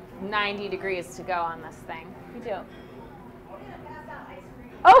a 90 degrees to go on this thing. We do.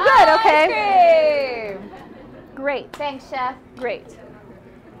 Oh, good. Okay. Ice cream! Great. Thanks, Chef. Great.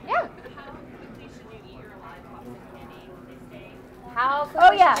 Yeah. How quickly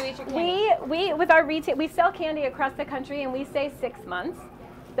Oh yeah. should you eat your candy? We with our retail, we sell candy across the country, and we say 6 months.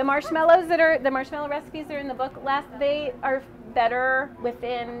 The marshmallow recipes that are in the book they are better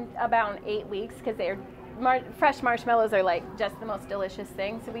within about 8 weeks, because they're fresh marshmallows are like just the most delicious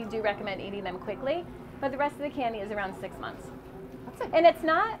thing. So we do recommend eating them quickly. But the rest of the candy is around 6 months. And it's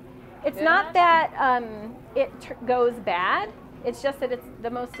not that it goes bad. It's just that it's the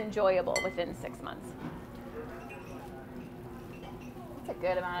most enjoyable within 6 months. That's a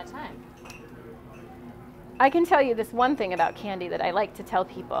good amount of time. I can tell you this one thing about candy that I like to tell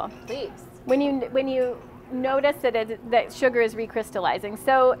people. Please. When you notice that sugar is recrystallizing.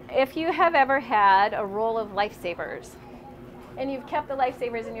 So if you have ever had a roll of Lifesavers, and you've kept the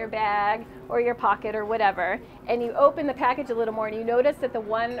Lifesavers in your bag or your pocket or whatever, and you open the package a little more and you notice that the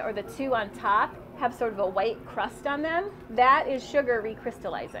one or the two on top have sort of a white crust on them, that is sugar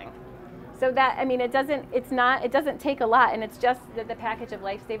recrystallizing. So that, I mean, it doesn't take a lot, and it's just that the package of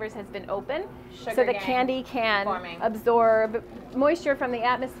Lifesavers has been open, so the candy can absorb moisture from the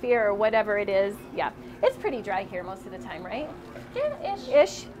atmosphere or whatever it is. Yeah, it's pretty dry here most of the time, right? Yeah,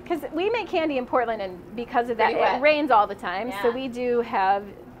 Ish, because we make candy in Portland, and because of that, it rains all the time. Yeah. So we do have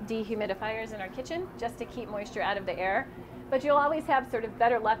dehumidifiers in our kitchen just to keep moisture out of the air. But you'll always have sort of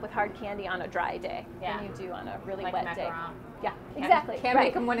better luck with hard candy on a dry day than you do on a really wet macaron. day. Yeah, exactly. Can't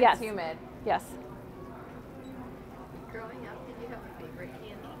make them when it's humid. Yes. Growing up, did you have a favorite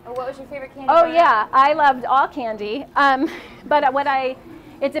candy? Oh, what was your favorite candy? Oh yeah, I loved all candy. But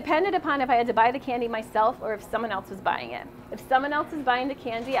it depended upon if I had to buy the candy myself or if someone else was buying it. If someone else was buying the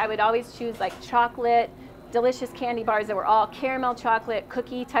candy, I would always choose like chocolate, delicious candy bars that were all caramel chocolate,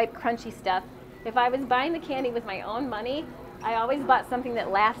 cookie type crunchy stuff. If I was buying the candy with my own money, I always bought something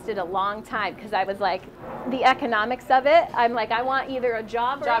that lasted a long time, because I was like, the economics of it, I'm like, I want either a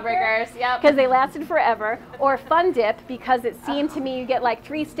Jawbreakers, yep, because they lasted forever, or Fun Dip, because it seemed to me you get like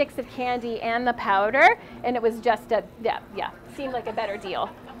 3 sticks of candy and the powder, and it was just seemed like a better deal.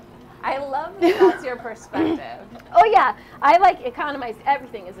 I love that that's your perspective. Oh yeah, I like economized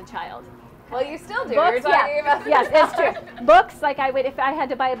everything as a child. Well, you still do. Books, You're talking about yes, it's true. Books, like if I had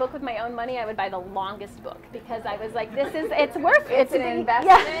to buy a book with my own money, I would buy the longest book, because I was like, it's worth it. It's an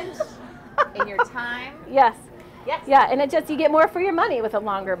investment in your time. Yes. Yes. Yeah, and you get more for your money with a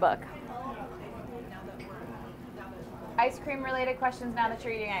longer book. Ice cream related questions now that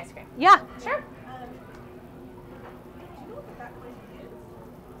you're eating ice cream. Yeah. Sure.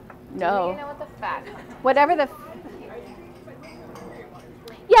 No. Do you know what the fat? Whatever the.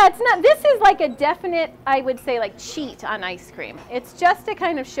 Yeah, it's not, this is like a definite, I would say, like cheat on ice cream. It's just to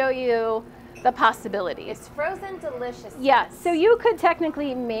kind of show you the possibilities. It's frozen deliciousness. Yeah, so you could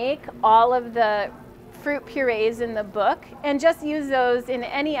technically make all of the fruit purees in the book and just use those in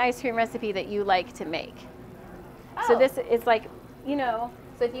any ice cream recipe that you like to make. Oh. So this is like, you know.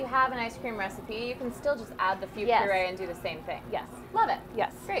 So if you have an ice cream recipe, you can still just add the fruit puree and do the same thing. Yes. Love it.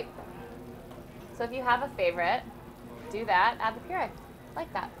 Yes. Great. So if you have a favorite, do that, add the puree.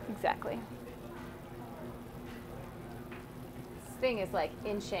 Like that. Exactly. This thing is like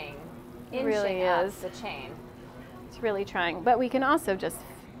inching really up is. the chain. It's really trying. But we can also just,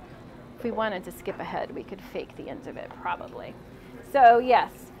 if we wanted to skip ahead, we could fake the end of it probably. So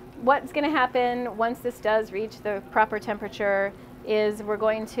yes, what's going to happen once this does reach the proper temperature is we're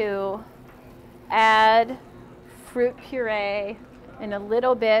going to add fruit puree and a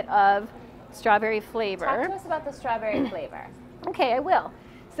little bit of strawberry flavor. Talk to us about the strawberry flavor. Okay, I will.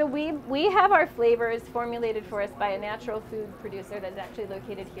 So we have our flavors formulated for us by a natural food producer that's actually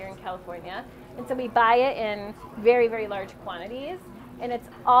located here in California. And so we buy it in very, very large quantities. And it's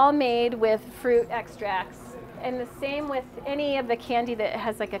all made with fruit extracts. And the same with any of the candy that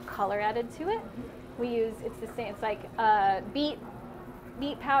has like a color added to it. We use, it's the same, it's like beet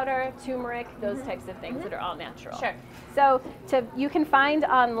powder, turmeric, those types of things that are all natural. Sure. So you can find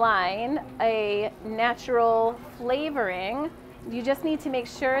online a natural flavoring. You just need to make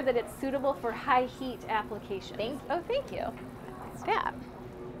sure that it's suitable for high heat applications. Thank you. Oh, thank you. Yeah. Do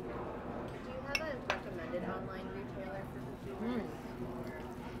you have a recommended online retailer for consumers?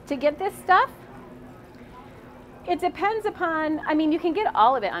 To get this stuff, it depends upon, I mean, you can get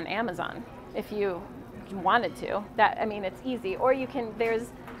all of it on Amazon if you wanted to. That, I mean, it's easy. Or you can, there's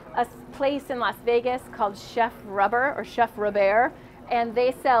a place in Las Vegas called Chef Rubber or Chef Robert, and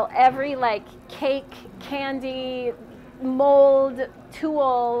they sell every like cake, candy, mold,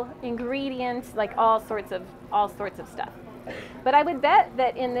 tool, ingredient, like all sorts of stuff. But I would bet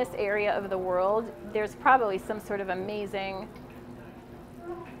that in this area of the world, there's probably some sort of amazing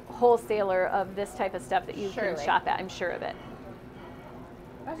wholesaler of this type of stuff that you can shop at. I'm sure of it.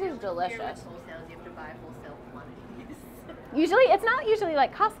 This is delicious. Here with wholesales, you have to buy wholesale quantities. Usually, it's not usually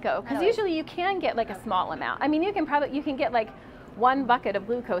like Costco, because No. usually you can get like a small amount. I mean, you can get like 1 bucket of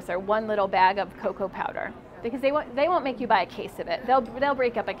glucose or 1 little bag of cocoa powder, because they won't make you buy a case of it. They'll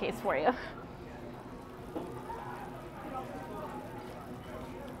break up a case for you.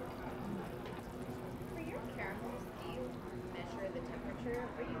 For your caramels, do you measure the temperature,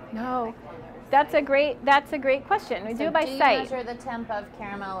 or you No, that's a great question. We do it by do sight. you measure the temp of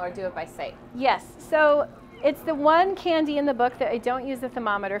caramel or do it by sight? Yes. So it's the one candy in the book that I don't use a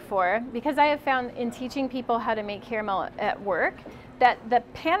thermometer for, because I have found in teaching people how to make caramel at work that the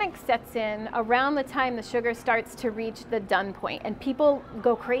panic sets in around the time the sugar starts to reach the done point, and people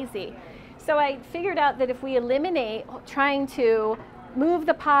go crazy. So I figured out that if we eliminate trying to move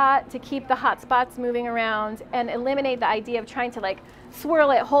the pot to keep the hot spots moving around and eliminate the idea of trying to like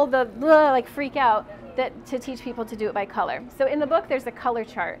swirl it, hold the like freak out, that to teach people to do it by color. So in the book there's a color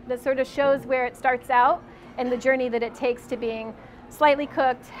chart that sort of shows where it starts out and the journey that it takes to being slightly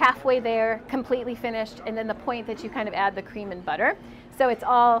cooked, halfway there, completely finished, and then the point that you kind of add the cream and butter. So it's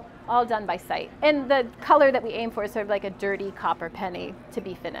all done by sight. And the color that we aim for is sort of like a dirty copper penny to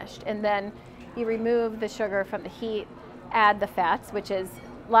be finished. And then you remove the sugar from the heat, add the fats, which is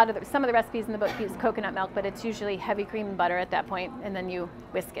some of the recipes in the book use coconut milk, but it's usually heavy cream and butter at that point, and then you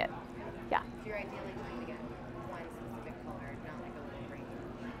whisk it. Yeah. So you're ideally trying to get one specific color, not like a little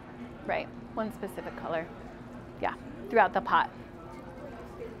range. Right. One specific color. Yeah. Throughout the pot.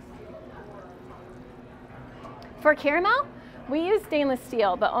 For caramel, we use stainless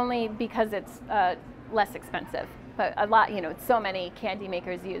steel, but only because it's less expensive. But a lot, so many candy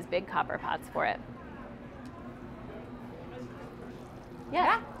makers use big copper pots for it.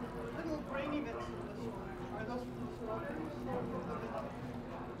 Yeah. Little grainy bits in this one. Are those strawberries?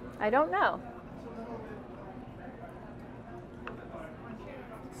 I don't know.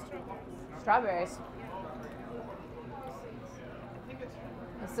 Strawberries.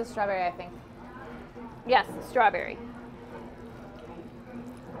 It's the strawberry, I think. Yes, strawberry.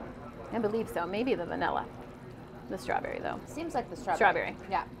 I believe so. Maybe the vanilla. The strawberry, though. Seems like the strawberry. Strawberry.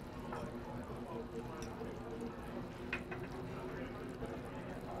 Yeah.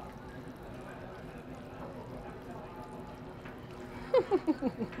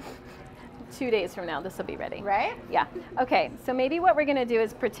 Two days from now, this will be ready. Right? Yeah. Okay, so maybe what we're going to do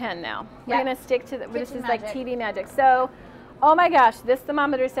is pretend now. We're Yeah. going to stick to this Kitchen is like magic. TV magic. So, oh my gosh, this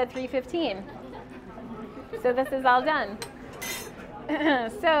thermometer said 315. So this is all done.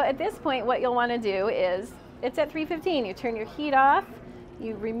 So at this point, what you'll want to do is, it's at 315. You turn your heat off,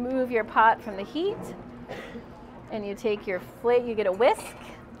 you remove your pot from the heat, and you take your you get a whisk.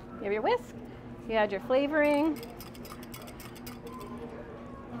 You have your whisk. You add your flavoring.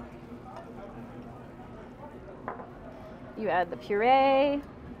 You add the puree.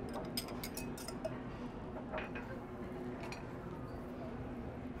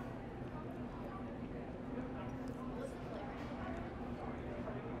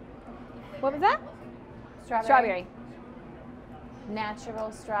 What was that? Strawberry.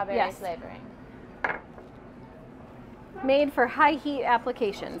 Natural strawberry flavoring. Made for high heat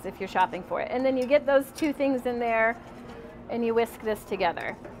applications if you're shopping for it. And then you get those two things in there and you whisk this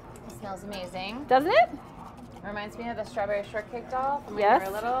together. It smells amazing. Doesn't it? Reminds me of the strawberry shortcake doll from when Yes, you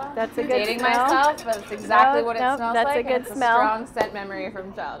were little. that's a good Dating smell. myself, but it's exactly what it smells that's like. a good and smell. It's a strong scent memory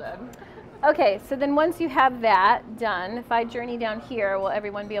from childhood. Okay, so then once you have that done, if I journey down here, will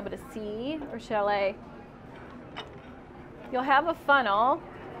everyone be able to see, or shall I? You'll have a funnel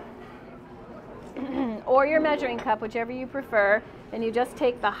or your measuring cup, whichever you prefer, and you just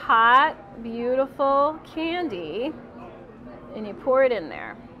take the hot, beautiful candy and you pour it in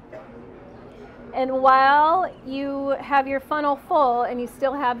there. And while you have your funnel full and you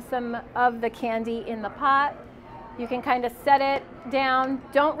still have some of the candy in the pot, you can kind of set it down.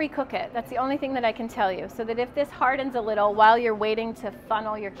 Don't recook it. That's the only thing that I can tell you. So that if this hardens a little while you're waiting to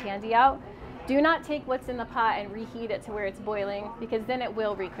funnel your candy out, do not take what's in the pot and reheat it to where it's boiling, because then it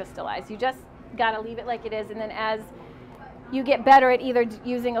will recrystallize. You just got to leave it like it is, and then as you get better at either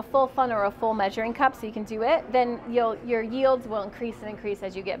using a full funnel or a full measuring cup so you can do it, then your yields will increase and increase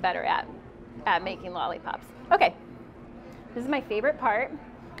as you get better at making lollipops. Okay, this is my favorite part.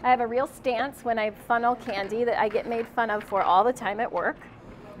 I have a real stance when I funnel candy that I get made fun of for all the time at work,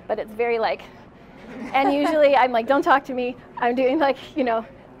 but it's very like, and usually I'm like, don't talk to me. I'm doing like,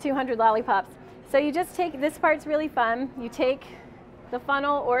 200 lollipops. So you just take, this part's really fun. You take the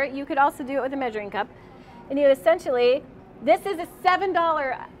funnel, or you could also do it with a measuring cup, and you essentially, this is a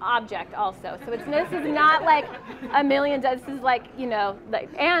 $7 object also. So this is not like $1 million. This is like,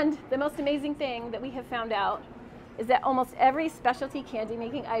 and the most amazing thing that we have found out is that almost every specialty candy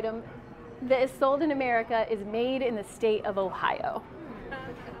making item that is sold in America is made in the state of Ohio.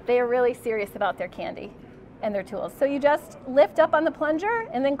 They are really serious about their candy and their tools. So you just lift up on the plunger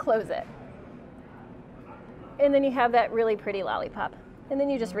and then close it. And then you have that really pretty lollipop. And then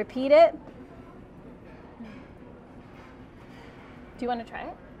you just repeat it. Do you want to try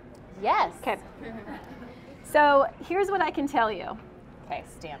it? Yes. Okay. So here's what I can tell you. Okay,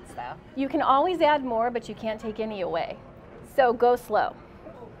 stance though. You can always add more, but you can't take any away. So go slow.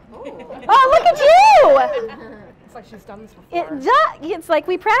 Oh, look at you! It's like she's done this before. It's like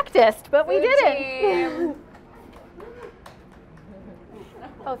we practiced, but we didn't.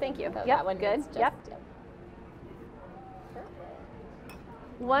 Oh, thank you. So Yep, good. Yep.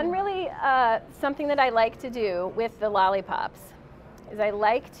 One really, something that I like to do with the lollipops is I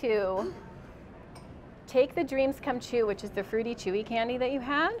like to take the Dreams Come Chew, which is the fruity chewy candy that you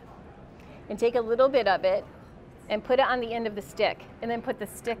had, and take a little bit of it and put it on the end of the stick, and then put the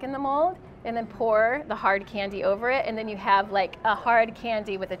stick in the mold, and then pour the hard candy over it, and then you have like a hard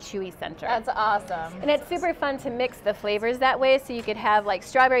candy with a chewy center. That's awesome. And it's super fun to mix the flavors that way, so you could have like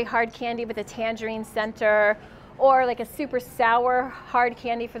strawberry hard candy with a tangerine center, or like a super sour hard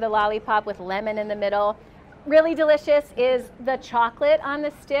candy for the lollipop with lemon in the middle. Really delicious is the chocolate on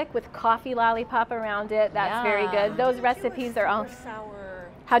the stick with coffee lollipop around it. That's very good. Those recipes are all sour.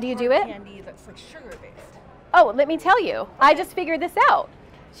 How do you do it? Candy that's like sugar based. Oh, let me tell you. Okay. I just figured this out.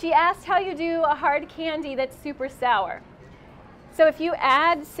 She asked how you do a hard candy that's super sour. So if you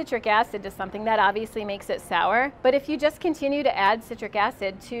add citric acid to something, that obviously makes it sour. But if you just continue to add citric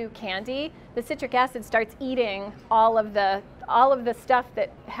acid to candy, the citric acid starts eating all of the stuff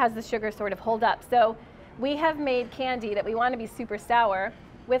that has the sugar sort of hold up. So we have made candy that we want to be super sour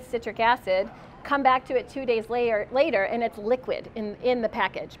with citric acid, come back to it 2 days later, and it's liquid in the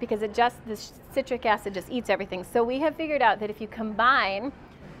package, because the citric acid just eats everything. So we have figured out that if you combine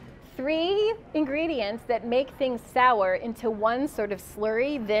 3 ingredients that make things sour into one sort of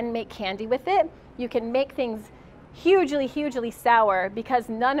slurry, then make candy with it, you can make things hugely, hugely sour, because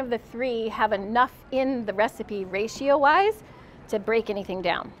none of the 3 have enough in the recipe ratio-wise to break anything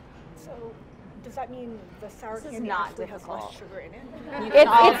down. So does that mean the sour candy actually has less sugar in it?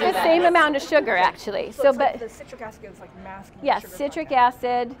 It's the same amount of sugar, actually. So but the citric acid is like masking the sugar citric content.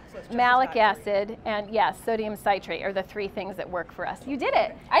 acid, malic acid, and sodium citrate are the 3 things that work for us. You did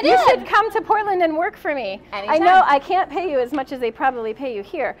it. I did. You should come to Portland and work for me. Anytime. I know I can't pay you as much as they probably pay you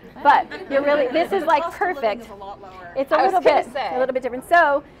here, but you're really, this is like Cost of living perfect. is a lot lower. It's a little bit different.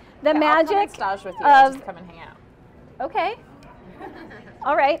 So the magic I'll come and stage with you. I'll of, just come and hang out. okay.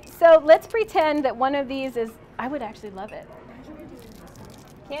 All right, so let's pretend that one of these is, I would actually love it.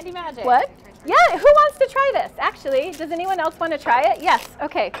 Candy magic. What? Yeah, who wants to try this? Actually, does anyone else want to try it? Yes,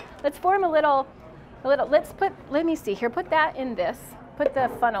 okay. Let's form a little, let me see here, put that in this. Put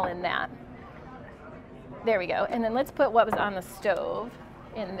the funnel in that. There we go. And then let's put what was on the stove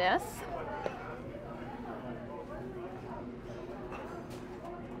in this.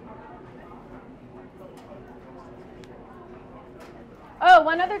 Oh,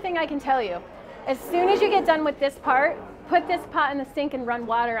 one other thing I can tell you. As soon as you get done with this part, put this pot in the sink and run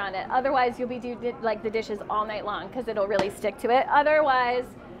water on it. Otherwise, you'll be doing like the dishes all night long because it'll really stick to it. Otherwise,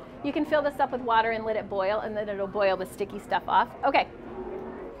 you can fill this up with water and let it boil, and then it'll boil the sticky stuff off. Okay.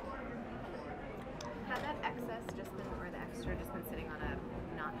 Had that excess just been, or the extra just been sitting on a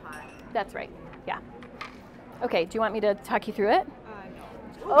not hot? That's right. Yeah. Okay. Do you want me to talk you through it?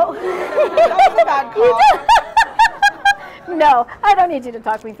 No. Oh. That was a bad call. No, I don't need you to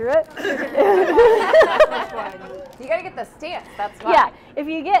talk me through it. You gotta get the stance. That's why. Yeah. If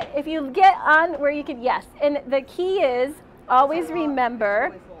you get on where you can, yes. And the key is always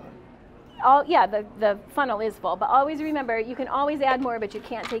remember. The funnel is full, but always remember you can always add more, but you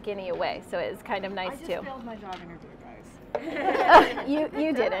can't take any away. So it's kind of nice too. I just failed my job interview, guys.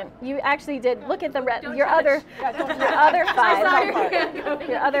 You didn't. You actually did. Look at your other 5.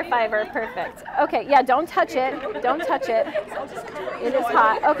 Your other 5 are perfect. Okay, yeah, don't touch it. Don't touch it. It is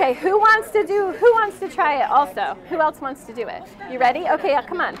hot. Okay, who wants to try it also? Who else wants to do it? You ready? Okay, yeah,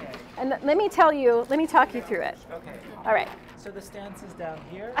 come on. And let me talk you through it. Okay. All right. So the stance is down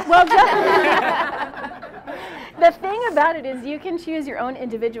here. Well, the thing about it is you can choose your own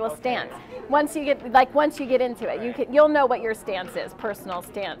individual stance. Once you get into it, you'll know what your stance is, personal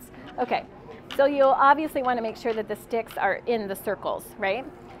stance. Okay, so you'll obviously want to make sure that the sticks are in the circles, right?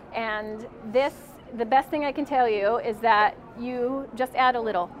 And the best thing I can tell you is that you just add a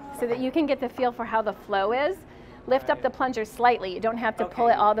little so that you can get the feel for how the flow is. Lift up the plunger slightly. You don't have to pull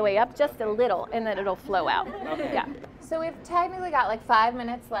it all the way up, just a little, and then it'll flow out. Okay. Yeah. So we've technically got like 5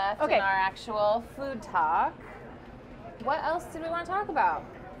 minutes left in our actual food talk. What else did we want to talk about?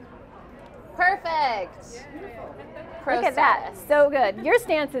 Perfect. Look at that. So good. Your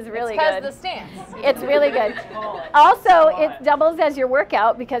stance is really good. Because the stance. It's really good. Also, it doubles as your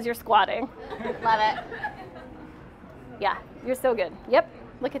workout because you're squatting. Love it. Yeah, you're so good. Yep.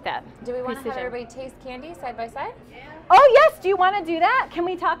 Look at that. Do we want to have everybody taste candy side by side? Oh, yes. Do you want to do that? Can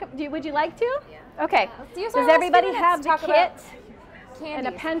we talk? Would you like to? Yeah. Okay. Does everybody have the kit and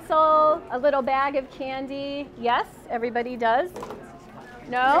a pencil, a little bag of candy? Yes, everybody does.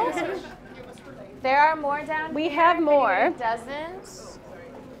 No? There are more down here. We have more. Who doesn't?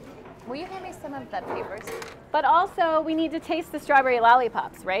 Will you hand me some of the papers? But also, we need to taste the strawberry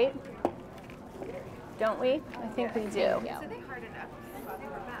lollipops, right? Don't we? I think we do. Yeah. So they hard enough.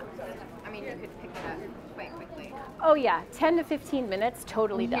 I mean, you could pick it up quite quickly. Oh yeah, 10 to 15 minutes,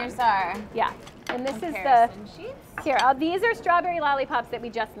 totally done. Here's our and this is comparison sheets. Here, these are strawberry lollipops that we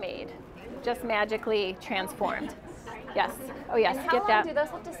just made, just magically transformed. Yes. Oh yes, and how get long that. do those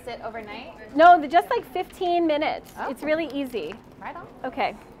have to sit overnight? No, they're just like 15 minutes. Oh. It's really easy. Right on.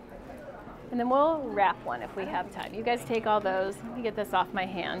 Okay. And then we'll wrap one if we have time. You guys take all those. Let me get this off my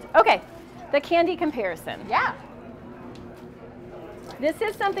hand. Okay, the candy comparison. Yeah. This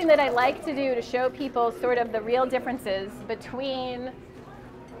is something that I like to do to show people sort of the real differences between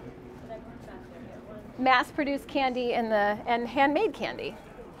mass-produced candy and handmade candy.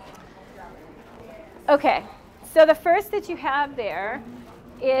 Okay, so the first that you have there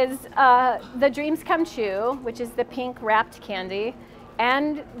is the Dreams Come True, which is the pink wrapped candy,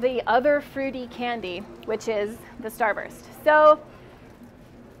 and the other fruity candy, which is the Starburst. So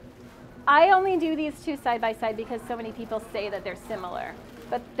I only do these two side by side because so many people say that they're similar.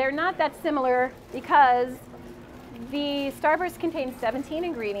 But they're not that similar because the Starburst contains 17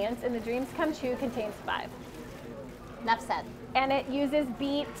 ingredients and the Dreams Come True contains 5. Enough said. And it uses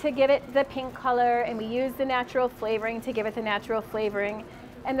beet to give it the pink color, and we use the natural flavoring to give it the natural flavoring.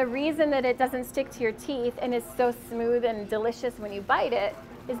 And the reason that it doesn't stick to your teeth and is so smooth and delicious when you bite it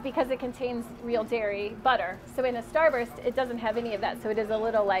is because it contains real dairy butter. So in a Starburst, it doesn't have any of that, so it is a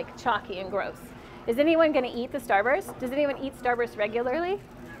little like chalky and gross. Is anyone going to eat the Starburst? Does anyone eat Starburst regularly?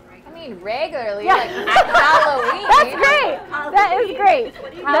 I mean, regularly, Yeah. like at Halloween. That's great. That is great.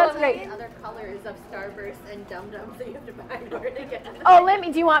 That's great. Other colors of Starburst and Dum Dums that you have to buy in order to get them. Oh,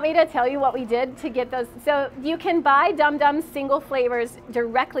 do you want me to tell you what we did to get those? So you can buy Dum Dums single flavors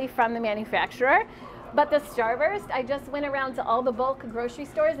directly from the manufacturer, But the Starburst, I just went around to all the bulk grocery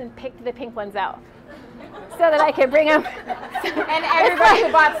stores and picked the pink ones out so that I could bring them. And everybody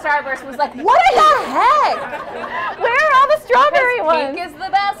who bought Starburst was like, what the heck? Where are all the strawberry ones? Pink is the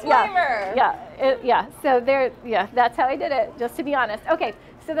best flavor. Yeah. So that's how I did it, just to be honest. Okay,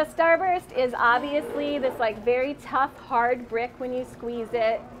 so the Starburst is obviously this like very tough, hard brick when you squeeze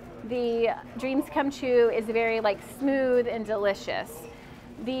it. The Dreams Come True is very like smooth and delicious.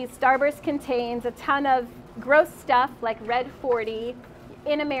 The Starburst contains a ton of gross stuff like red 40.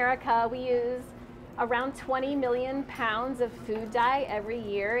 In America, we use around 20 million pounds of food dye every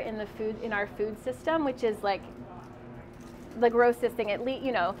year in our food system, which is like the grossest thing. It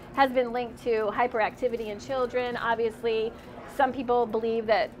has been linked to hyperactivity in children. Obviously, some people believe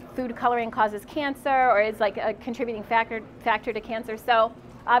that food coloring causes cancer or is like a contributing factor to cancer. So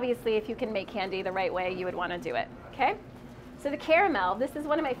obviously, if you can make candy the right way, you would want to do it. Okay. So the caramel, this is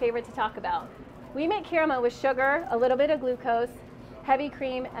one of my favorites to talk about. We make caramel with sugar, a little bit of glucose, heavy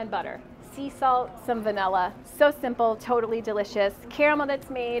cream, and butter. Sea salt, some vanilla. So simple, totally delicious. Caramel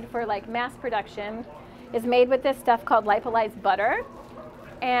that's made for like mass production is made with this stuff called lipolyzed butter.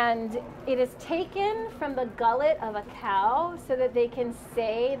 And it is taken from the gullet of a cow so that they can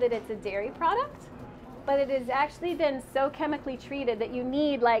say that it's a dairy product. But it has actually been so chemically treated that you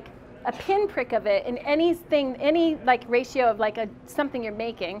need like a pinprick of it in any like ratio of like something you're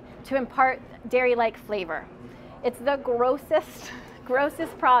making to impart dairy-like flavor. It's the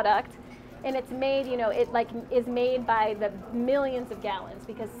grossest product, and it's made, it like is made by the millions of gallons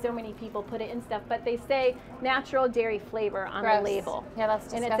because so many people put it in stuff, but they say natural dairy flavor on the label. Yeah, that's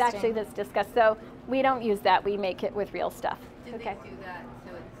disgusting. And it's actually this disgusting. So we don't use that, we make it with real stuff. Did they do that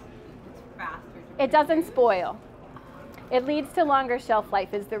so it's faster? It doesn't spoil. It leads to longer shelf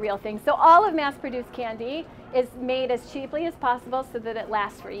life is the real thing. So all of mass-produced candy is made as cheaply as possible so that it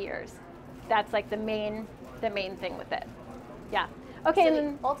lasts for years. That's like the main thing with it. Yeah. Okay. So and the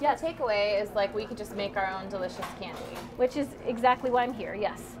then ultimate takeaway is like we could just make our own delicious candy. which is exactly why I'm here.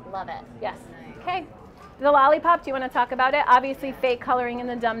 Yes. Love it. Yes. Okay. The lollipop. Do you want to talk about it? Obviously, fake coloring in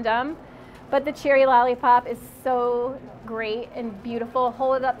the Dum Dum, but the cherry lollipop is so great and beautiful.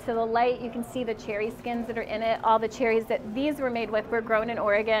 Hold it up to the light. You can see the cherry skins that are in it. All the cherries that these were made with were grown in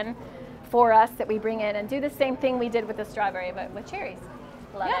Oregon for us that we bring in and do the same thing we did with the strawberry, but with cherries.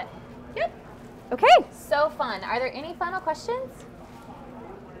 Love it. Yep. Okay. So fun. Are there any final questions?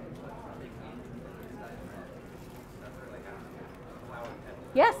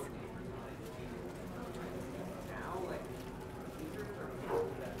 Yes.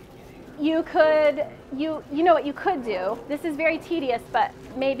 You could, you know what you could do? This is very tedious, but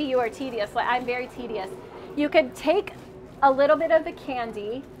maybe you are tedious. Like I'm very tedious. You could take a little bit of the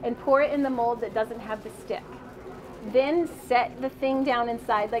candy and pour it in the mold that doesn't have the stick. Then set the thing down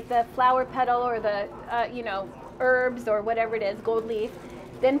inside, like the flower petal or the, herbs or whatever it is, gold leaf.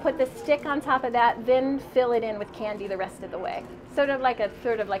 Then put the stick on top of that. Then fill it in with candy the rest of the way. Sort of like a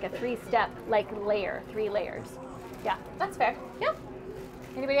three-step, like layer, 3 layers. Yeah, That's fair. yeah.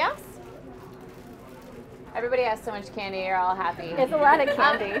 Anybody else? Everybody has so much candy. You're all happy. It's a lot of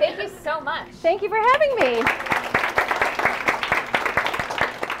candy. Thank you so much. Thank you for having me.